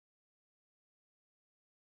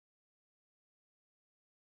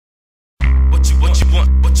you want,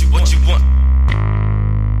 what you want.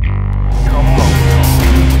 Come on.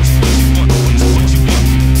 What you want, what you want.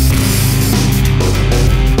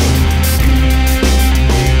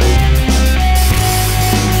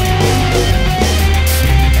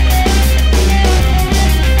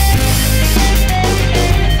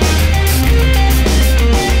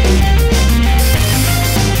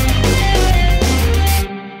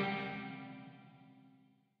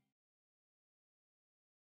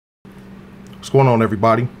 What's going on,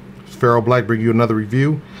 everybody? It's Pharaoh Black bringing you another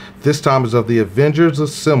review. This time is of the Avengers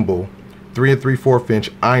Assemble 3 3/4 inch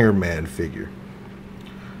Iron Man figure.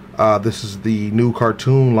 This is the new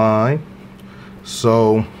cartoon line,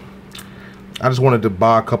 so I just wanted to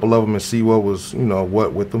buy a couple of them and see what was,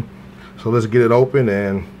 what with them. So let's get it open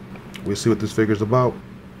and we'll see what this figure's about.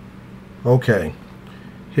 Okay,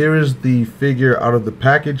 here is the figure out of the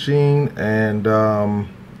packaging, and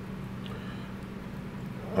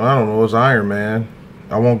I don't know, it's Iron Man.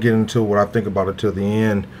 I won't get into what I think about it till the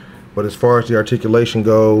end, but as far as the articulation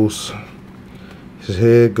goes, his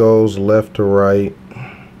head goes left to right.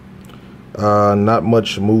 Not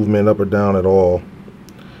much movement up or down at all.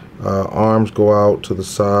 Arms go out to the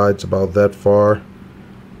sides about that far.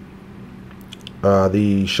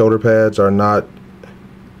 The shoulder pads are not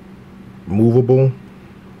movable.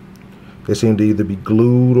 They seem to either be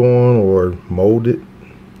glued on or molded.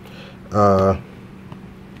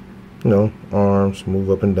 Arms move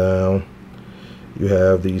up and down. You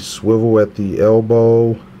have the swivel at the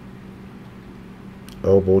elbow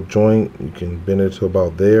joint. You can bend it to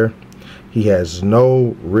about there. He has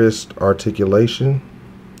no wrist articulation.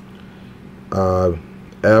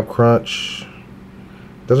 Ab crunch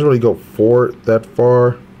doesn't really go forward that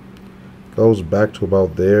far. Goes back to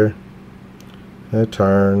about there. And it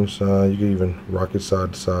turns. You can even rock it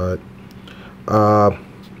side to side.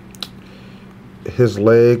 His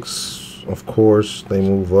legs, of course, they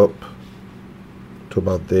move up to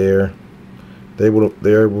about there. They're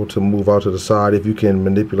able to move out to the side if you can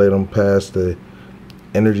manipulate them past the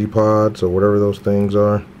energy pods or whatever those things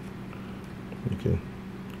are. You can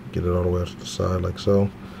get it all the way up to the side like so.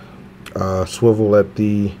 Swivel at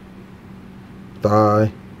the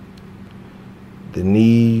thigh. The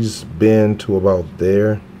knees bend to about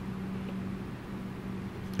there.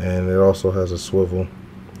 And it also has a swivel.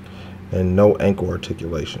 And no ankle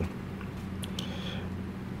articulation.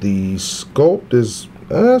 The sculpt is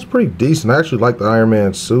it's pretty decent. I actually like the Iron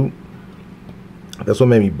Man suit. That's what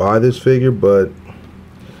made me buy this figure, but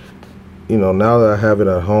now that I have it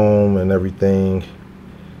at home and everything,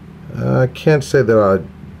 I can't say that I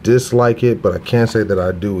dislike it, but I can't say that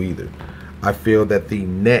I do either. I feel that the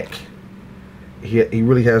neck, he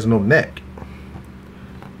really has no neck.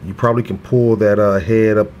 You probably can pull that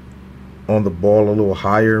head up on the ball a little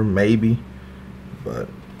higher, maybe, but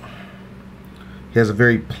he has a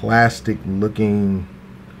very plastic looking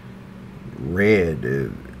red.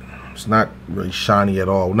 It's not really shiny at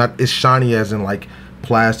all. Not as shiny as in like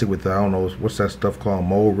plastic with I don't know what's that stuff called,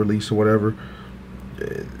 mold release or whatever.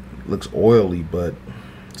 It looks oily, but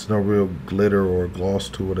it's no real glitter or gloss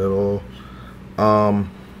to it at all. The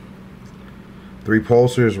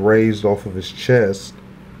repulsor is raised off of his chest,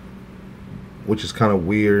 which is kind of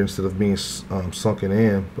weird instead of being sunken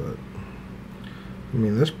in, but I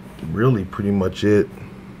mean that's really pretty much it.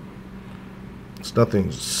 It's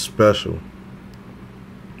nothing special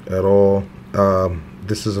at all.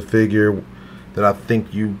 This is a figure that I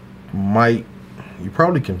think you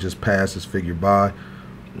probably can just pass this figure by.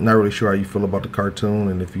 Not really sure how you feel about the cartoon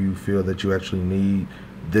and if you feel that you actually need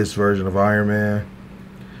this version of Iron Man.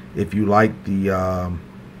 If you like the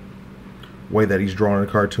way that he's drawn in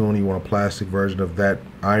the cartoon, you want a plastic version of that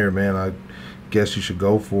Iron Man, I guess you should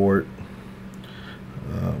go for it.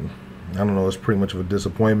 I don't know, it's pretty much of a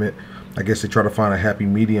disappointment. I guess they try to find a happy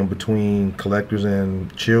medium between collectors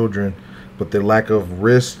and children, but the lack of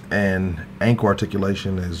wrist and ankle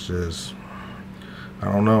articulation is just,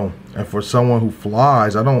 I don't know. And for someone who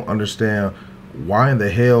flies, I don't understand why in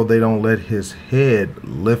the hell they don't let his head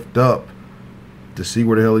lift up to see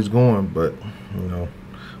where the hell he's going, but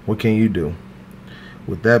what can you do?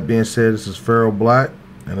 With that being said, this is Pharaoh Black,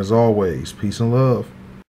 and as always, peace and love.